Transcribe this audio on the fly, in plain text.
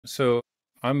So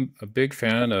I'm a big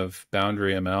fan of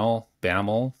BoundaryML,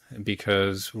 BAML,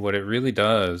 because what it really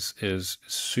does is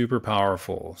super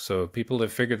powerful. So people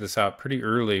have figured this out pretty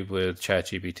early with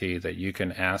ChatGPT that you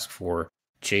can ask for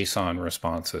JSON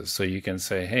responses. So you can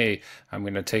say, hey, I'm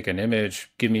going to take an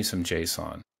image, give me some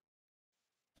JSON.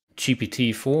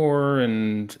 GPT-4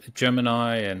 and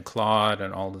Gemini and Claude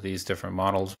and all of these different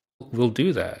models will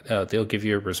do that. They'll give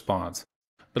you a response.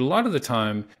 But a lot of the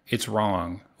time, it's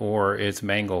wrong, or it's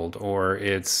mangled, or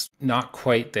it's not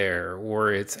quite there,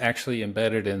 or it's actually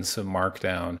embedded in some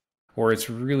markdown, or it's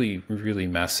really, really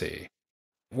messy,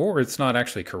 or it's not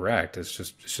actually correct. It's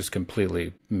just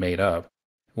completely made up.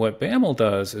 What BAML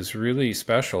does is really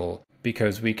special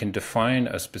because we can define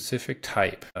a specific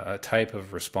type, a type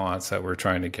of response that we're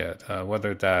trying to get,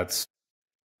 whether that's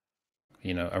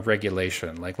a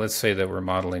regulation. Like let's say that we're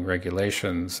modeling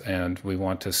regulations and we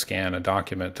want to scan a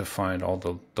document to find all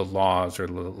the laws or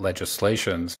the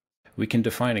legislations. We can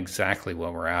define exactly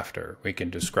what we're after. We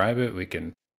can describe it. We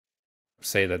can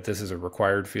say that this is a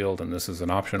required field and this is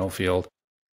an optional field.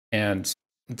 And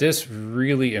this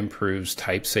really improves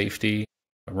type safety,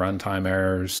 runtime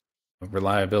errors,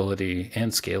 reliability,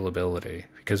 and scalability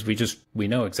because we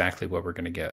know exactly what we're going to get.